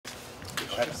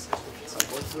Go ahead.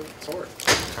 Sword.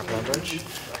 Carpet bridge.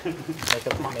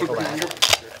 Make a lad.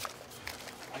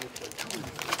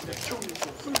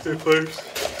 Okay, players.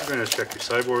 I'm going to check your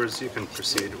sideboards. You can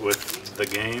proceed with the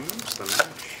games, the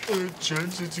match.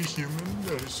 Chance it's a human,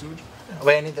 I said.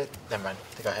 Wait, I need the... Never mind.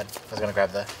 Go ahead. I was going to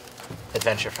grab the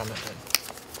adventure from it, but...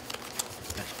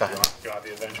 Go ahead. You want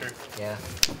the adventure? Yeah.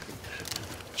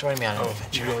 Join me on an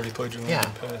adventure. You already played your land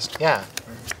in the past. Yeah.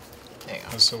 There you I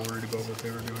go. was so worried about what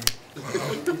they were doing.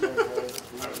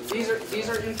 These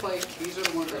are in play. These are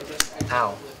the ones I just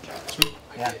Ow. with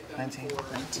Yeah, 19.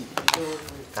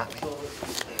 Got me.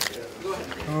 Go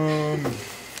ahead.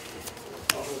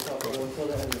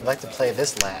 I'd like to play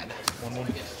this lad.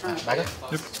 1-1. Back up?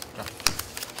 Yep. No.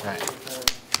 Alright.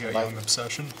 You got Young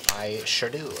Obsession. I sure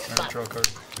do. Alright, draw a card.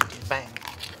 Bang.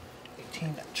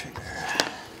 18, trigger.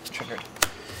 Trigger.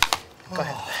 Go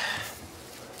ahead.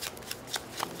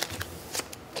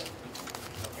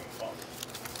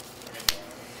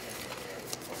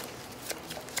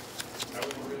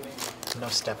 No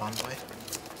step on boy.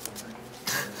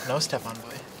 No step on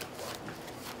boy.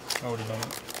 I would have done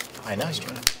it. I know you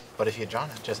would have. But if you had drawn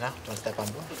it just now, don't step on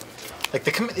boy. Like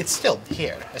the it's still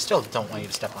here. I still don't want you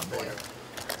to step on boy.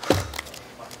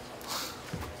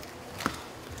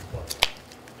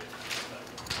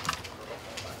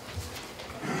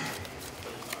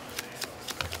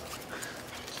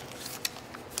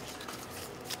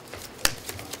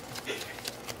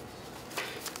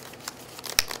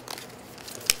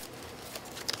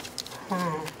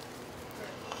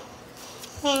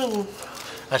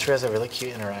 Actually, has a really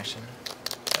cute interaction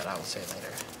that I will say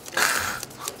later.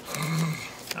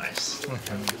 Nice. We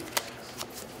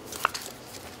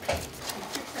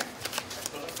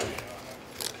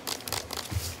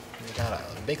got a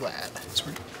big lad.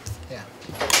 Sweet. Yeah.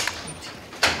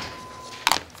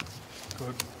 Go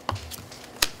ahead.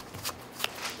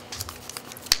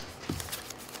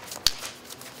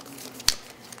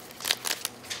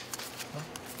 Well,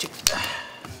 chick.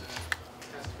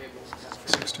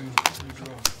 16. You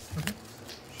draw.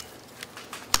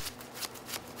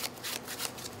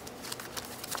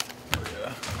 Oh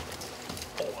yeah.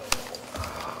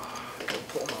 Go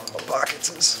pull them out of my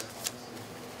pockets.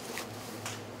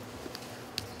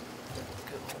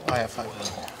 I have 5.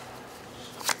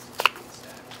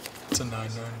 It's a 9-9.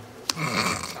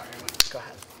 Go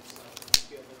ahead.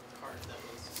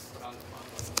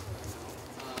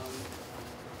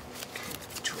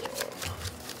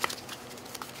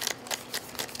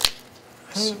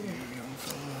 See you, young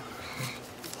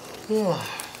fella.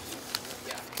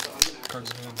 Cards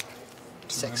in hand.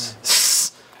 6.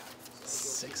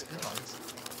 6 good ones.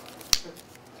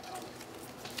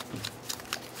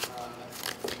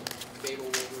 Fable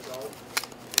will resolve,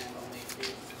 and I'll make you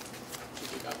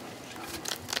pick up my shot.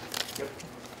 Yep.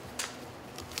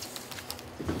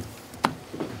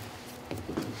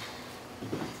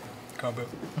 Combo.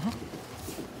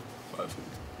 5.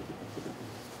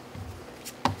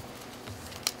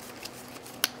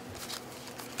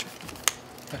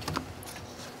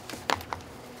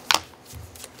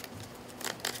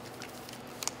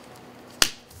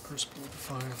 Crucible of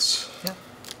Defiance. Yeah.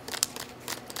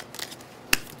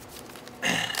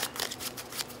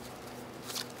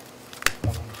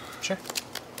 Sure.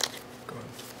 Go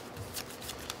ahead.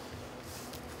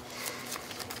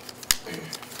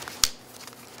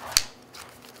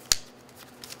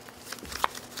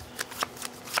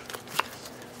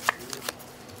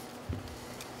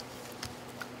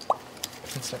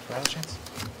 Can step for out chance?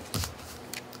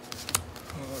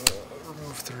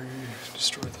 Remove 3,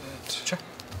 destroy that. Sure.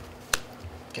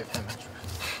 Give him extra.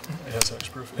 It has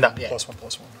hexproof. No, yeah.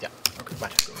 +1/+1. Yeah. Okay.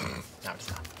 Much. No, it's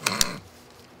not.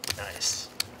 Nice.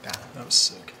 Got it. That was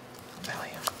sick.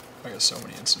 Value. I got so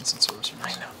many instants and sorceries.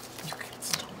 I know. You can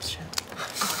stop shit.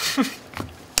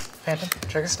 Phantom.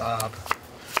 Trigger. Stop.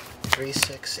 3,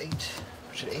 6, 8.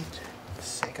 Push it 8.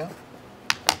 Seiko. You're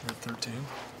at 13.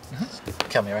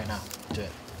 Kill me right now. Do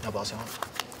it. No balls you want.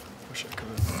 Wish I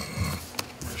could.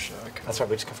 Wish I could. That's right,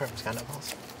 we just confirmed. He's got no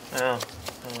balls. Oh.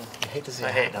 You hate to see I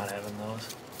it hate happen. not having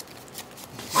those.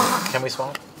 Can we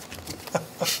swap? A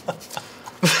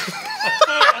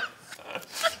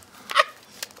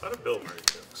lot of Bill Murray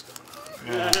jokes going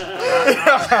on.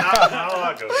 Not a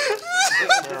lot goes.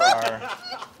 There are.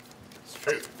 It's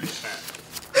true.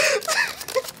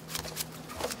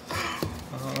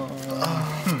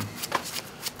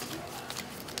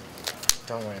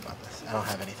 Don't worry about this. I don't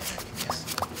have anything I can guess.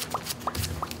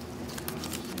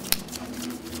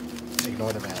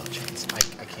 Ignore the rattle chains.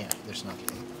 I can't. There's nothing.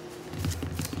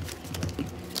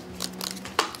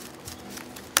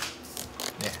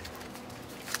 Yeah.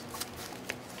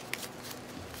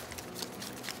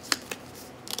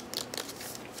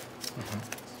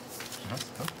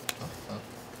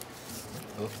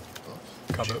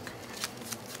 Combo.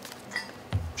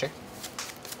 Sure.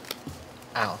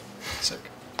 Ow. Sick.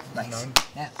 Nice. 9.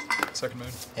 Yeah. Second mode.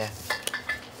 Yeah.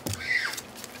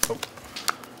 Oh.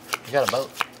 You got a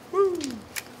boat. Woo!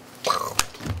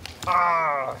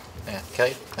 Ah! Yeah. Kill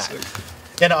you? Nah. Sick.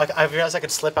 Yeah, no, I realized I could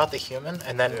slip out the human,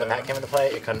 and then when that came into play,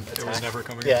 it couldn't attack. It was never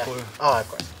coming yeah. into play. Oh, of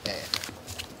course. Yeah,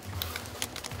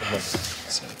 yeah.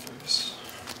 Sad face.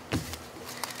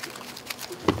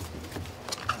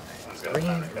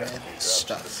 Green, red,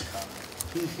 stuff.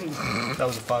 That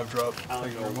was a 5-drop. I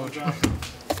Thank you don't very know, much.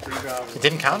 3 drops. It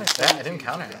didn't counter. Yeah, it didn't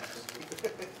counter.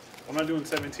 I'm not doing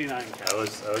 17. I can I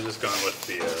was just going with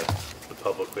the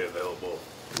publicly available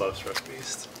Love Struck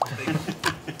Beast.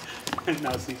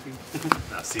 now seeking.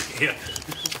 Not seeking, yeah.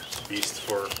 Beast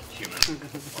for human.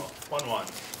 Well,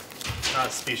 1/1.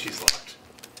 Not species locked.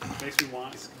 Makes me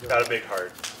want. Got a big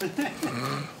heart.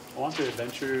 I want the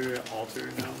adventure alter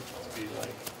now to be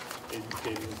like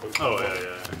educating Pokemon. Oh,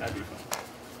 yeah. That'd be fun.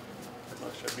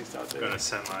 Love Struck Beast out there. Gonna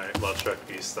send my Love Struck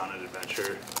Beast on an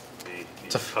adventure.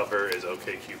 The a cover is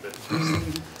OK Cupid.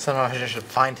 Somehow he should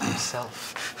find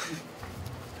himself.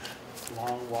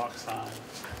 Long walk sign.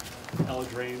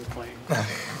 Eldraine playing. I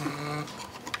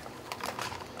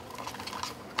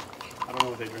don't know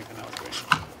what they drink in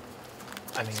Eldraine.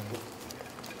 I mean,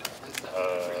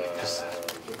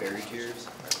 Fairy tears.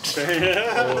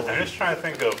 I'm just trying to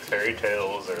think of fairy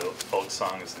tales or folk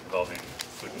songs involving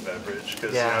food and beverage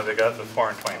because Yeah. you know they got the 4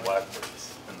 and 20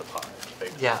 blackbirds in the pie,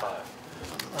 baked in Yeah. the pie.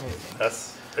 let me think.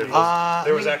 There was I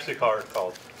mean- actually a card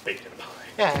called baked in the pie.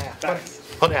 Yeah, yeah, yeah.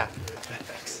 But yeah,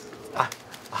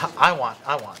 I want,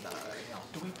 you know,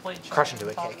 Do we play crush into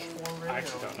a cake. I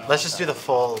actually don't know. Let's just do the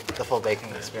full baking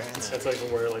experience. That's like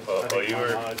where like Well, I think you were-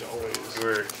 Montage always. You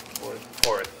were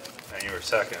fourth and you were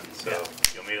second, so Yeah.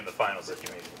 you'll meet in the finals if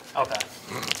you meet. Okay.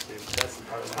 That's the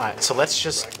part of All right, so let's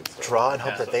just draw and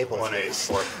hope that they both 1, 8, lose.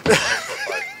 4,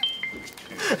 5,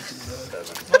 2,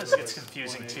 7. This gets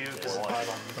confusing too, because I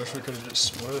wish we could have just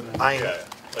split. Yeah,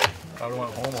 like, I don't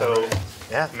want home so already.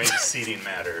 Yeah. make seeding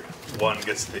matter. One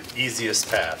gets the easiest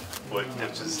path, which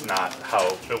is not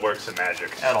how it works in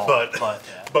Magic At all, But but,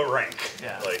 yeah. but rank.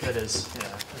 Yeah, Like it is.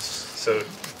 Yeah. so,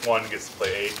 one gets to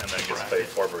play 8, and then gets to play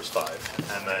 4 versus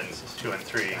 5, and then 2 and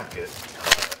 3 get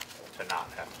to not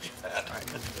have to do that.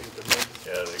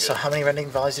 Yeah, they So get how many rending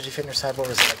values did you fit in your sideboard?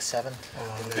 Was it like 7?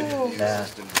 Yeah.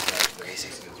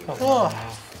 Oh.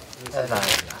 No.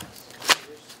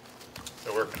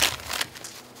 they're working.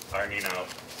 Ironing out.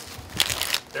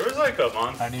 There was like a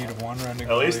month, I need 1 rending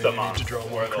at least a value, I need month, to draw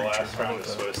where 1 the creature. last How round about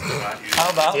of that? Swiss did not use How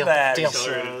about Deal. that? Deal.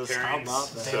 accelerated How pairings, about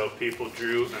that? so people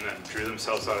drew and then drew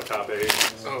themselves out of top 8.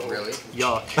 Oh, really?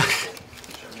 Yuck.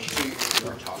 We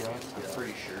were talking. I'm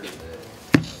pretty sure that.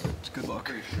 It's good luck.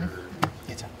 Pretty sure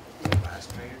It's a- the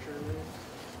last major tournament,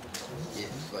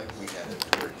 if like we had a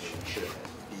word, we should have had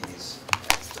these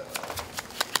as the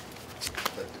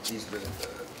like these were the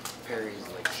pairings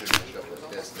like should have matched up with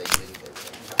this. They didn't.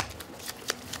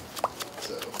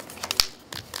 So.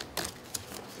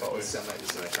 Always. Semi kind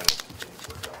of things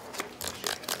work out.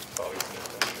 Always an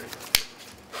adventure.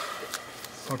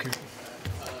 Okay.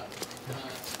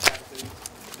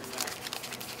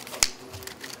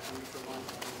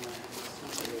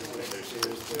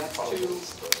 That's 2,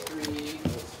 3,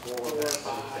 4,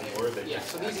 5. Yeah,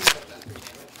 so these are done 3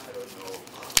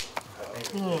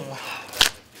 damage.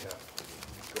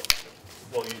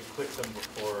 Well, you click them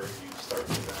before you start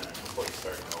the event and before you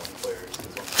start knowing players,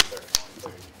 because once you start knowing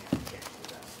players, you can't do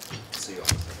that. So you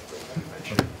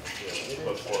mentioned.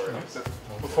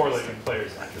 Before letting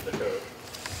players enter the code.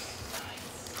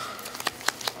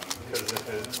 Because if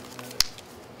it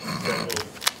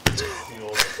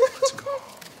sealed,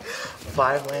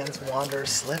 5 lands, wander,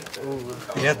 slip. Ooh.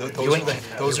 Yeah, You ain't-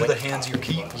 those are the hands you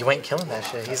keep. You ain't killing that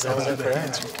shit. He's Those are over the there.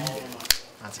 hands you keep.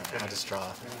 That's all right.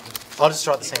 I'll just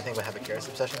draw the same thing but have a Curious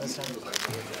Obsession this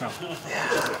time.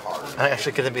 Yeah.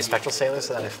 Actually, could it be Spectral Sailor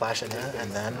so that I flash it in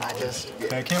and then I just...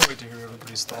 Yeah, I can't wait to hear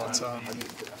everybody's thoughts on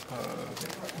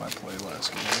my play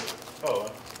last game.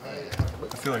 oh,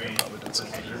 I feel like I probably did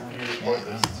something here. you report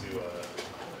this to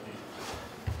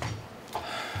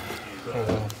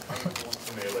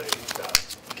melee.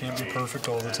 Can't be perfect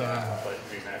all the time. Like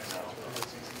DreamHack now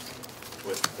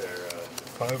with their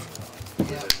 5.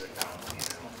 Wizards account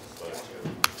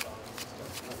email.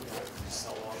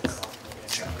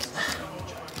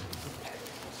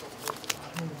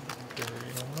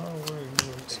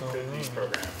 These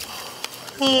programs.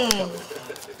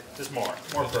 Just more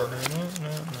programs.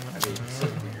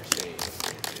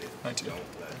 19.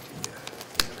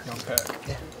 Young pack.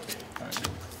 Yeah. Alright.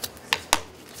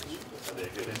 Are they a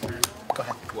good intern? Go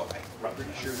ahead. Why?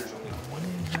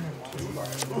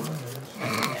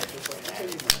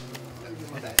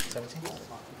 17.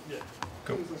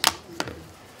 Go. We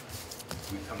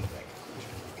come to that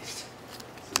conclusion. This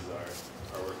is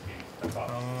our working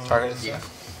hypothesis. Target is Yeah.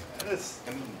 And it's, I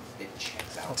mean, it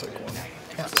checks out. I'll take one.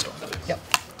 Yeah. Storm. Yep.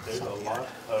 there's a lot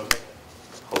of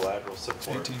collateral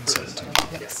support 18, for this. 17.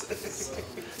 Yep. Yes.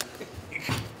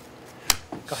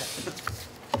 Go ahead.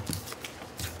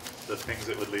 The things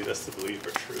that would lead us to believe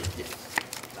are true. Yeah.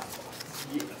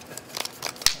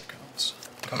 That counts.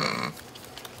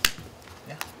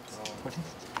 Yeah. 14.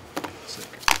 Sick.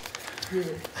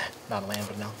 Not a land,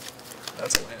 but no.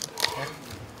 That's a land. Yeah.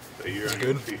 So you're Is it on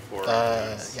good? before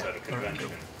Yeah. at a convention.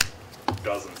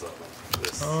 Dozens of them.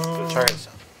 This Target is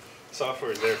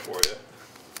software is there for you.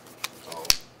 Oh,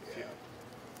 yeah.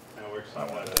 And it works on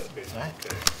that basis. Alright.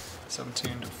 Okay.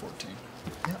 17 to 14.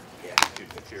 Yep. Yeah.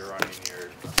 If you're running your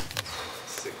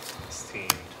 16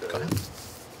 to Go ahead.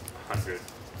 100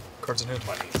 Cards in hand.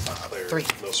 20 player 3.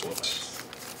 local Sweet. events.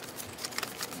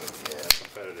 Yeah.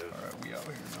 Competitive Alright, we out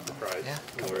here now. prize, Yeah.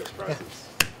 glorious prizes.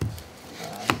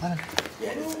 11.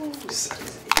 Yeah, it's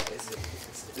actually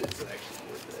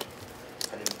worth it.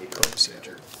 I didn't think Card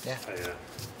Sager. Yeah.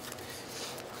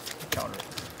 Counter.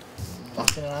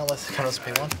 Locked in and out. Let's kind of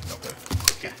pay 1. Okay.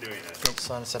 Keep doing it.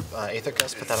 So on a Aether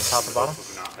Gust, put that on top or bottom.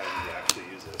 Of not having to actually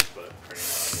use it, but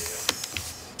printing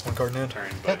out One card in a hand. turn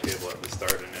by Yep. table at the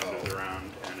start and end of the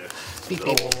round. And Beep, the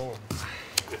beep. whole-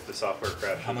 if the software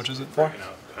crashes, How much is it? bringing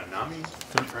out Konami.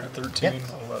 13, Yep.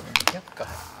 11. Yep. Go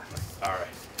ahead. All right,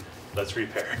 let's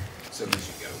repair. So you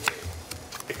should go away.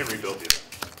 It can rebuild the event.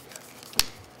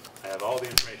 I have all the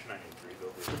information I need to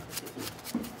rebuild the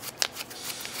event.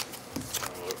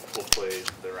 We'll play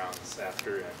the rounds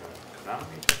after and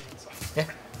Konami tournaments. Yeah.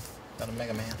 Got a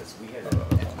Mega Man. Because we had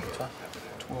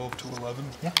 12 to 11.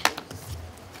 Yeah.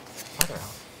 Other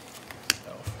round.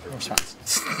 No. Response.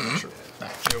 Sure. Nah,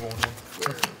 yeah, 1-1.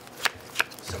 where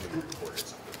somebody recorded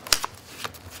something.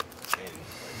 And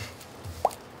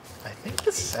I think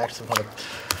this is actually one of.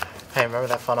 Hey, remember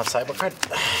that fun on Cyber card?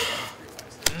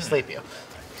 Sleep you.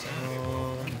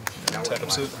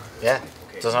 Taps it. Yeah.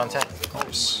 Does on 10.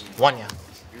 Nice. 1 yeah.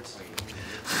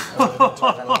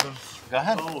 Go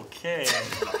ahead. Okay.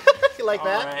 You like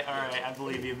that? Alright, I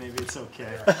believe you. Maybe it's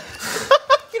okay.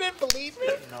 You didn't believe me?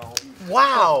 No.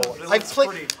 Wow. looks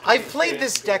pretty I've played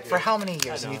this deck for how many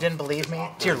years and you didn't believe me?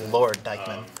 Dear Lord,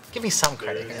 Dykeman. Give me some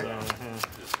credit There's, here.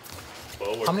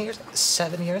 well, How many years?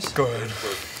 7 years? Go ahead.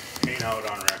 We're paying out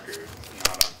on record,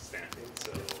 not on standing.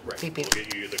 So Beep, we'll beep.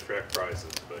 get you the correct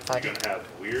prizes, but 5. you're gonna have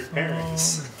weird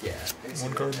pairings. yeah.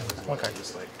 One card. One card.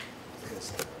 Just like,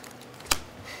 because the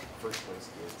first place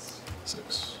gets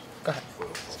 6. Go ahead. 12,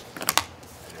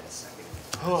 and then second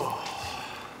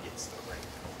gets the rank.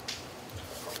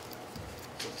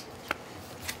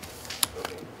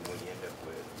 Okay, when you end up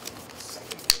with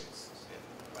second place and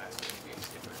last place being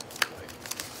different, like,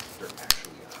 they're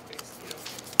actually not based, you know.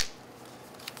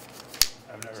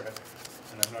 I've never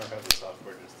had the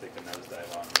software just take a nosedive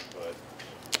on me, but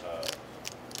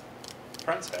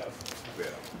friends have. Yeah.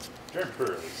 They're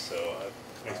early, so it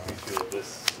makes me feel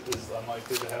this is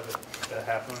unlikely to have it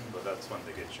happen, but that's when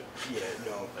they get you. Yeah,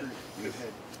 no, we've had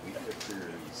a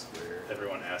pre-release where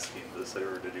Everyone asking, does the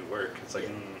server to do work? It's like,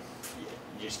 yeah,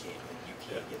 you just can't, like, you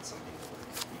can't get something to work.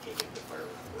 You can't get the fire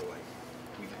around. We're like,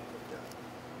 we've had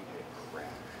it crash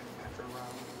after a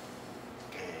round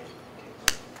and take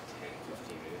like 10,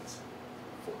 15 minutes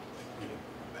for like getting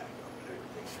back up and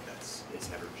everything. It's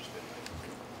never just been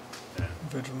like,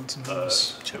 Vigilance and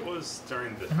notice. it was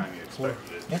during the time you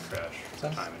expected it to Yeah. crash. The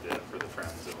Sounds- time it did it for the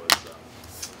friends, it was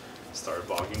started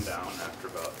bogging down after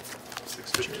about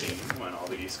 6:15 when all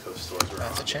the East Coast stores were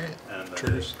That's on. a chariot. And then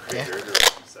Triggers. it cratered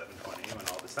around 7:20 when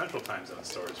all the Central Time Zone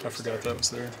stores were I forgot that was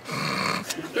there.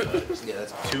 yeah,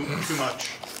 that's Too much.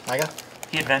 I got.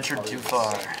 He adventured too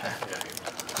far. Yeah.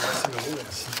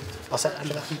 I'll set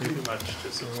under that. Too much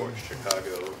to support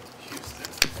Chicago,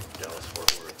 Houston, Dallas,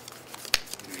 Fort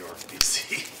Worth, New York,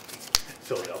 DC,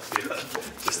 Philadelphia.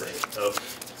 Just like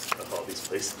of all these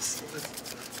places.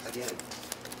 again.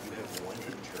 You have one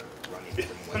intern running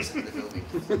from one side of the building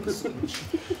to the switch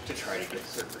to try to get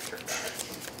server shut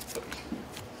down.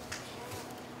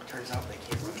 Turns out they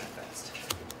can't run that fast.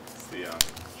 It's the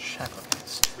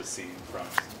Shacklecast. the scene from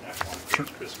Act 1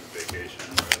 Christmas Vacation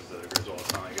where the Griswold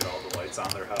finally get all the lights on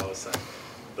their house and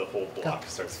the whole block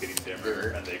starts getting dimmer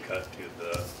and they cut to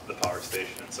the power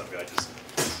station and some guy just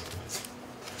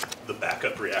the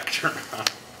backup reactor on.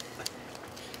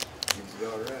 Seems to be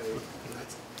alright.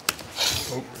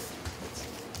 Oh,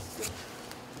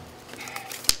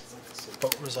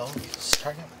 Vote resolve.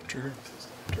 Target. trigger.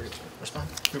 Respond.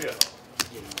 Yeah.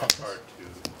 hard to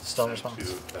Stone to response. have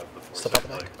the Slip foresight, out the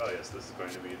back? like, oh yes, this is going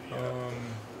to be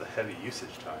the heavy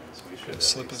usage times. We should at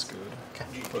Slip is least good, Okay.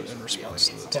 but in response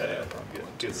to the tag, I'm probably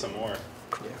going get some more.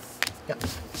 Yep.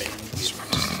 Some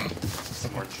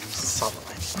more juice. Solid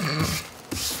line.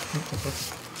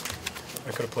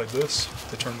 I could have played this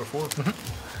the turn before.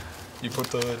 You put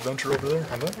the adventure over there.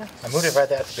 I moved it right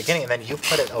there at the beginning, and then you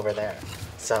put it over there.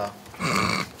 So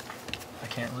I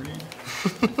can't read.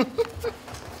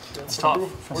 It's tough.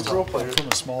 From a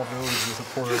small village with a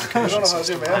poor education I don't know how to do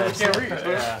system. man. You can't read.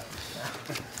 Yeah.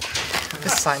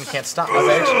 this sign can't stop. I've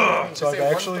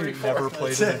actually never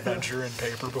played an adventure in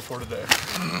paper before today.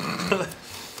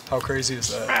 How crazy is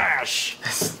that?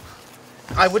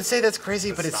 I would say that's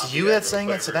crazy, but it's you that's saying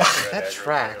it, so that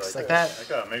tracks. Like that. I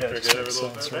gotta make sure I get every little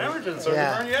bit of damage in so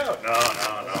Yeah. burn you out. No,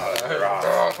 they're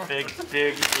off. Big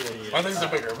idiot. I think it's a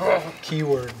bigger.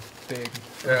 Keyword big.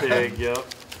 Big, yep.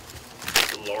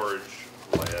 Large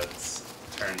lads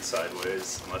turn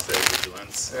sideways unless they have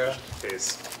vigilance. Yeah. In which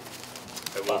case,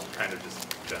 I will kind of just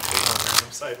gently turn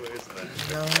them sideways and then.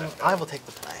 No, I will take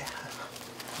the play.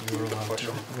 You were allowed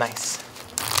to. Nice.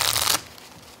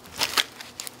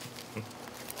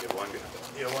 Get one good.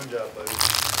 Yeah, one job, buddy.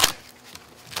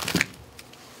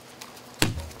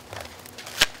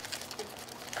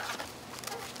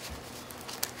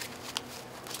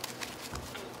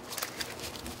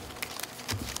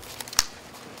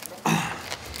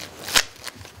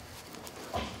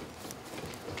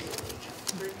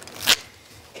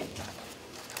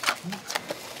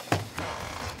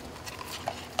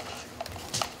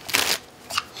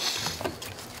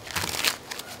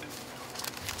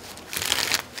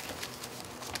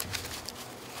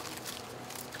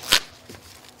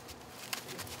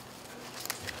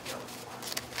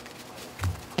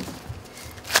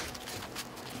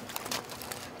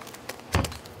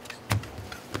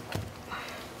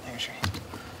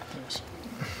 Thanks.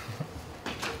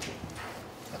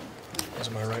 Is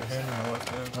it my right hand or my left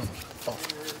hand?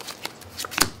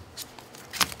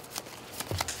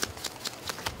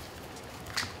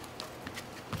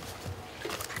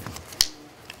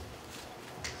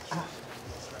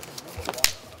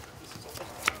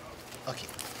 Okay.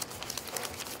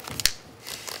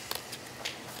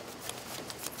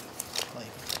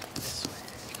 Like this way.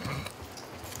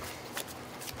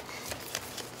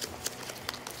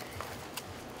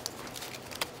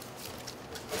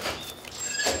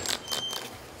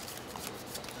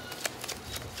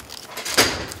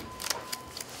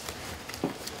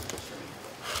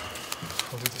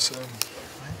 I'll do the same.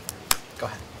 Go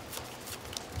ahead.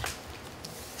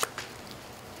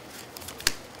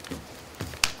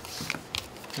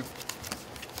 Yep.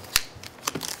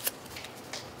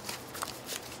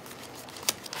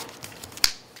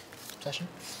 Session?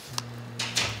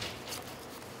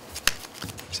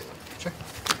 Sure.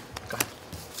 Go ahead.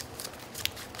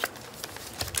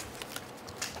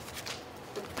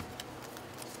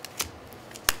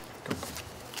 Go.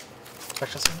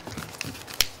 Spectral sign?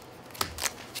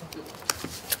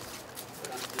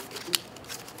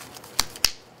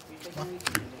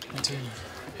 19.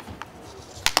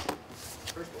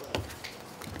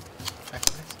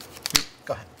 Activate.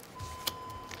 Go ahead.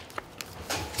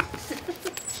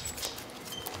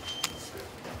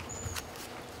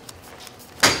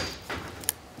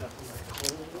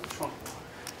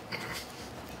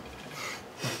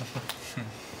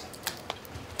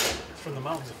 From the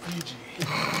mountains of Fiji.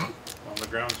 Well, the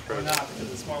ground's Or frozen. not,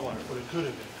 because it's small water, but it could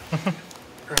have been.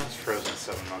 Ground's frozen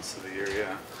 7 months of the year,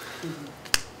 yeah.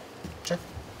 Sure.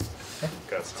 Yeah.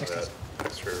 Got some of that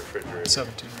extra refrigerator.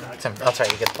 17, right? That's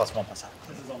right, you get +1 +1.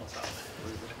 This is almost out.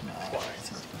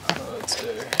 It's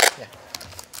day. Yeah.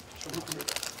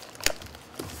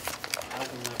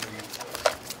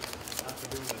 After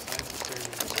doing the science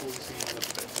experiment in school, seeing what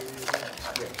the bacteria is.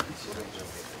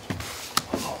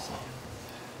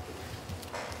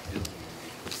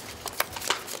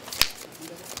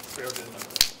 Fair bit of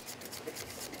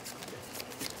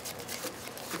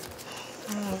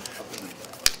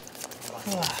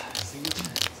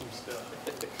some stuff.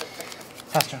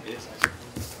 Pass turn.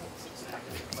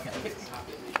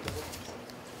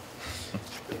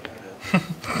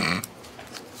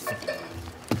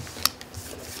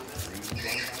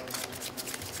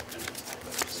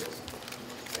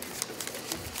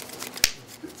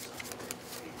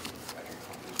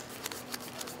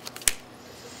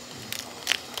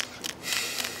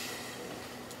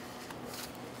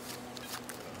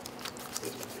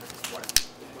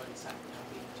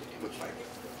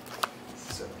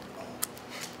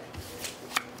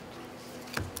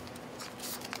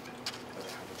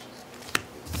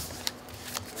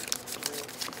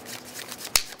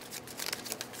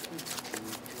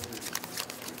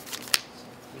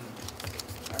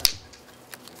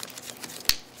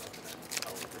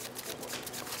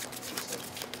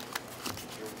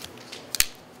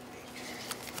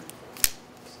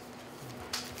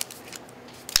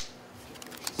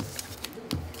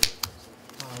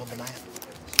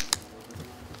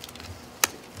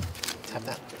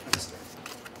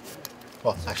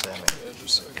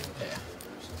 second. Yeah.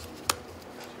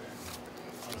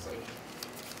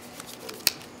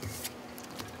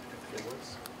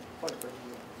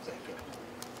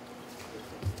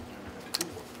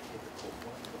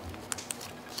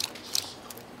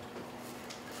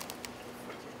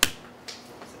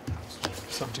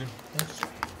 Seventeen.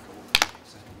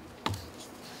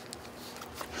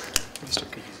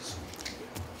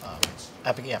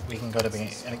 Epic, yeah, we can go to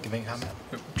beginning combat.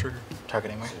 Yep, trigger.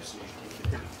 Target anywhere.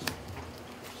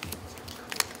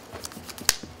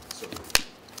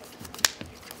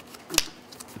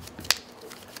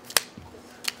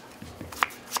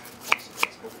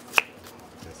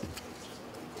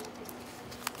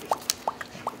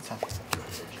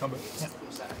 Combat. Yeah.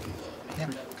 Yeah.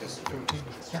 14.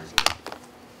 Yeah.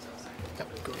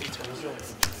 Yep. Go.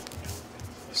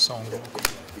 Song.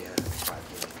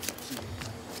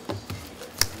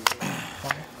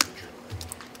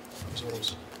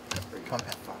 Results.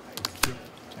 Combat. Yep.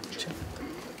 Chapter 2.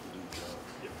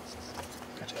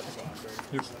 Gotcha.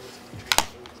 Yep.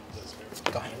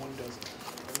 Go ahead.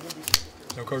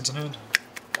 No cards in hand.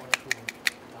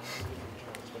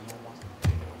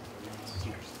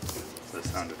 The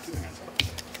sound of two hands.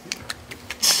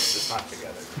 It's not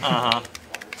together. Uh-huh.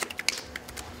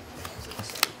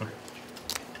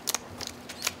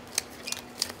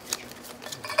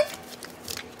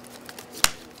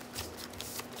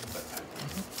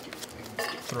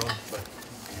 Throw.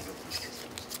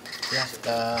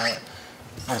 Yeah.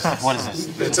 What is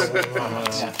this?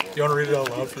 You want to read it out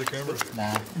loud for the camera? Nah.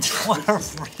 I want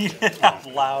to read it out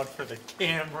loud for the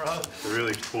camera.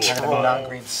 Really cool. I'm gonna move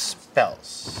non-green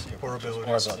spells. Or abilities.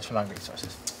 Or abilities from non-green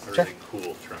sources. A Sure. really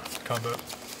cool throne. Combat.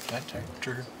 Go ahead, target.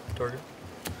 Trigger. Target.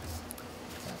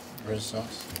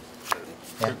 Results.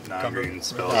 Yep. Yeah. Non-green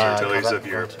spells are abilities combat of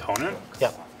your roll. opponent.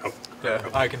 Yeah. Oh, Yeah,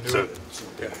 I can do so, it.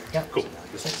 Yeah. cool.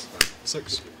 6.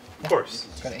 6. Of course.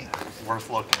 It's got 8. Worth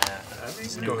looking at.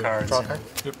 Go New ahead. cards. Draw a card.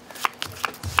 Yep.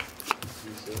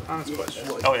 Honest question.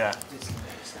 Oh yeah.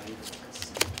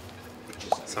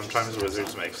 Sometimes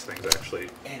Wizards makes things actually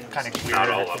Kind of weird. not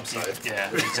all or upside. confusing.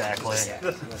 Yeah, exactly.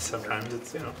 Sometimes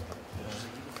it's,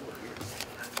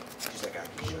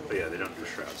 But yeah, they don't do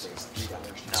shrouds.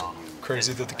 No.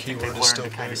 Crazy that the They keyword learned is still to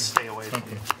kind big. of stay away from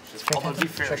it. Although to be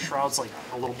fair, Shroud's like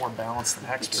a little more balanced than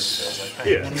Hexproof is, I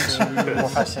think. 1, 2, 4,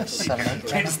 5, 6, 7, 8.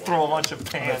 Can't just throw a bunch of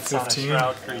pants on a 15.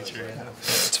 Shroud creature. You know?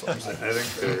 It's fine. I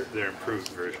think their improved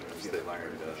version is they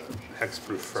learned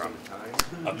hexproof from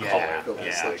a Yeah, color.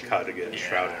 It's yeah. like how to get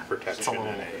shroud and It's a protection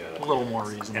little more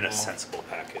reasonable. in a sensible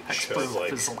package. So Hexproof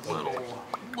like, is a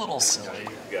little silly.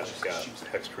 you got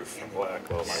hexproof from black.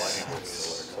 Well, my lightning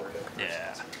works. Okay.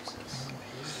 Yeah.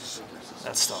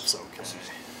 That stuff's okay.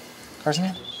 Cards in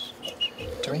hand?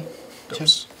 3, 2.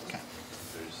 Dose. Okay.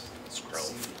 There's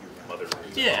Gruul, Mother.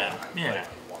 Yeah, yeah.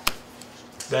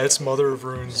 That's Mother of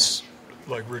Rune's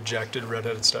like rejected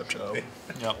redheaded stepchild.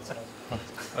 Yep.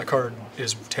 That card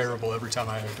is terrible every time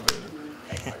I activate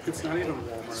it. It's not even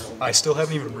Walmart. I still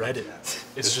haven't even read it.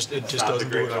 It just doesn't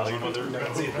do what I want.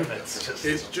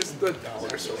 It's just the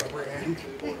dollar store brand.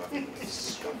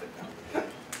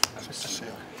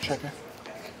 Trigger.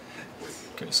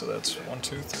 Okay, so that's 1,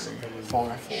 2, 3, 4,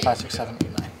 5, 6, 7, 8,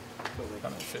 9.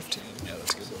 I'm at 15. Yeah,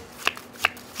 that's good.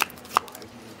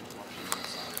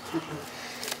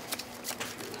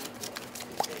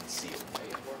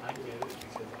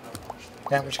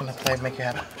 Yeah, we're just gonna play Make You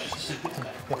Happy.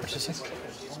 Paper, scissors.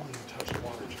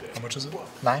 How much is it?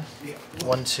 9.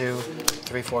 1, 2,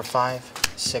 3, 4, 5,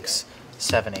 6,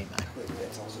 7, 8, 9.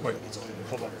 Wait,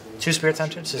 hold on. 2 spirits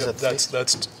entered. So Yep,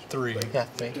 that's 3. yeah,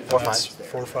 3, 4, 5, That's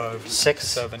 4, 5, 6,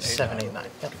 7, 8, 7, 9. 8, 9.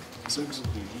 Yep. 6.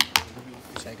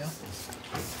 There you go.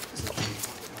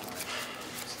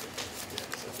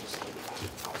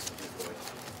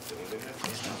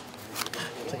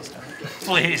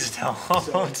 Please don't. Please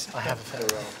don't. I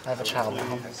have a child at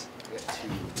home.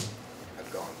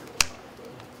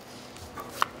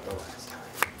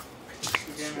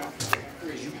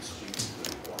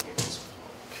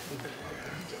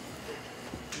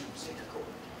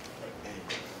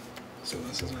 So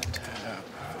this is a tap.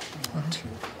 2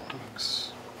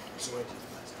 blocks. 2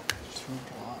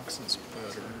 blocks is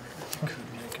better.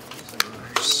 Could make it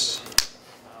worse.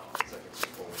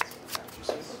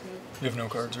 You have no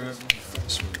cards, right?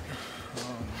 Sweet.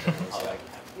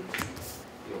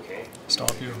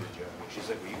 Stop you.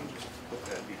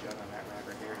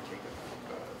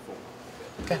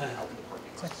 Okay.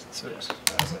 6.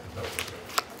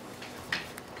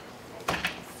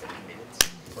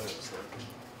 Play it.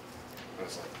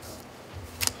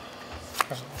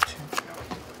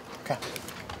 Okay.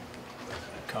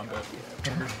 Combat.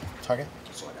 Target.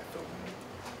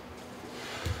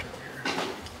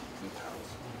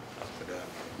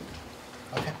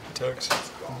 attacks.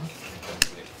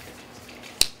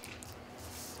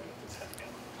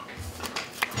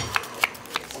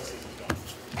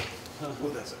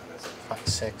 Well, that's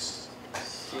 6.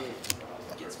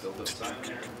 gets filled up.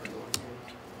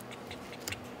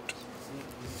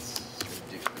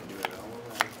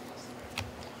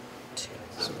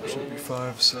 So it should be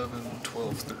 5, 7,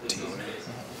 12, 13.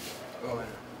 Oh,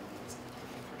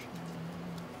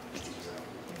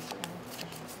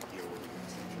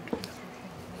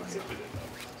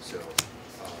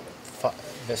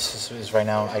 This is right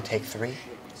now. I take 3.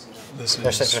 This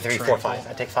There's 6 is or 3, 4, trample. 5.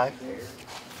 I take 5.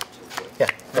 Yeah,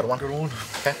 go to 1. Good one.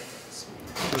 Okay.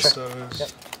 This Sure. does. Yep.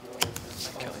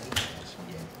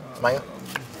 Maya? Yep,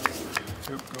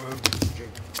 go ahead. Good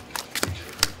games.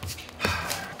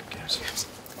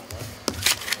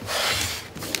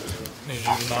 Need you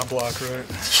to not block, right?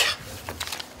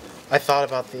 I thought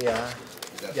about the,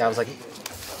 yeah, I was like,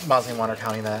 Mosley and Warner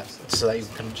counting that so that you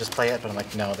couldn't just play it, but I'm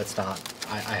like, no, that's not.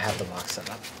 I have the block set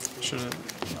up. Should it?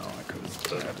 No, I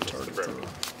couldn't. I had to target through.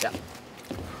 Yeah.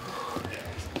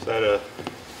 Is that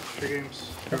 3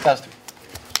 games? That was 3.